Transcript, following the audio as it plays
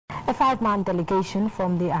A 5-man delegation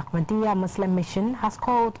from the Ahmadiyya Muslim mission has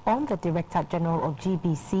called on the Director-General of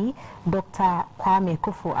GBC, Dr. Kwame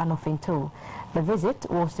Akuffo Anoff-Ntow. The visit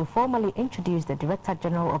was to formally introduce the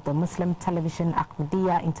Director-General of the Muslim television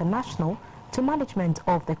Ahmadiyya International to management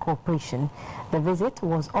of the corporation. The visit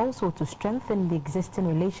was also to strengthen the existing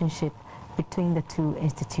relationship between the two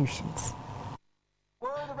institutions.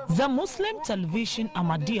 The Muslim television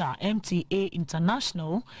Ahmadiyya MTA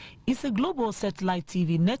International is a global satellite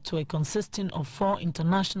TV network consisting of 4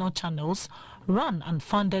 international channels run and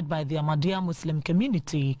funded by the Ahmadiyya Muslim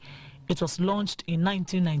community. It was launched in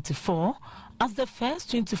 1994 as the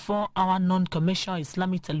first 24-hour non-commercial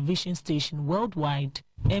Islamic television station worldwide.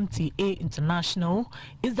 MTA International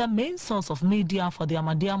is the main source of media for the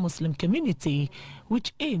Ahmadiyya Muslim community,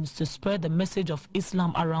 which aims to spread the message of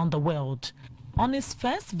Islam around the world. On his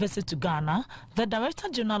first visit to Ghana, the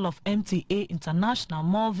Director-General of MTA International,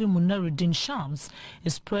 Maulvi Muneruddin Shams,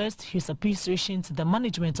 expressed his appreciation to the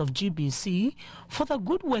management of GBC for the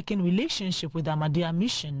good working relationship with the Ahmadiyya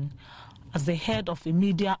Mission. As the head of a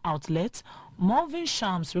media outlet, Maulvi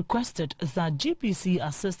Shams requested that GBC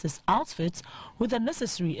assist his outfit with the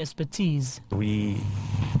necessary expertise. We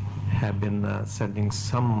have been sending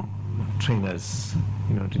some trainers,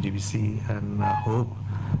 to GBC, and hope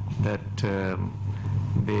that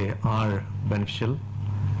they are beneficial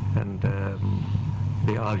and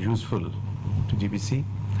they are useful to GBC,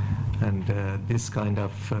 and this kind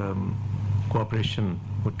of cooperation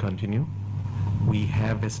would continue. We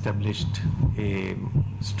have established a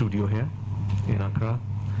studio here in Accra.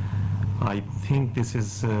 I think this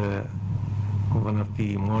is one of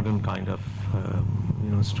the modern kind of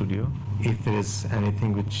studio. If there is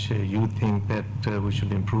anything which you think that we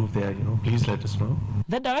should improve there, please let us know.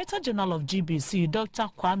 The Director-General of GBC, Dr.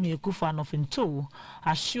 Kwame Akuffo Anoff-Ntow,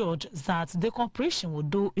 assured that the corporation will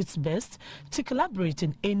do its best to collaborate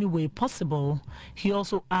in any way possible. He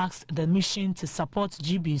also asked the mission to support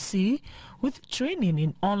GBC with training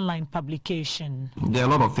in online publication. There are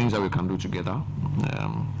a lot of things that we can do together.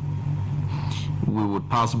 We would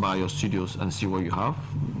pass by your studios and see what you have.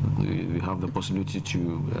 We have the possibility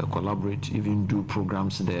to collaborate, even do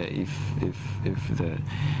programs there if the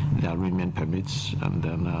arrangement permits. And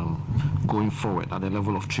then going forward at the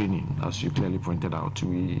level of training, as you clearly pointed out,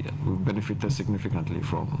 we benefited significantly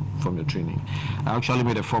from your training. I actually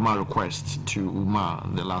made a formal request to Umar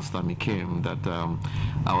the last time he came that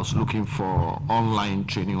I was looking for online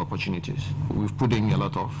training opportunities. We've put in a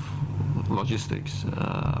lot of logistics,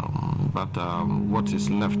 but what is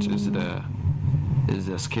left is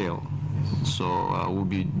the scale. So we'll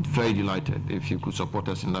be very delighted if you could support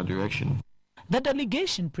us in that direction. The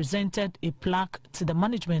delegation presented a plaque to the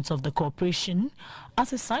management of the corporation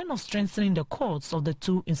as a sign of strengthening the cords of the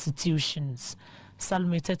two institutions.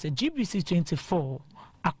 Salme Tete, GBC 24,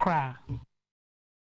 Accra.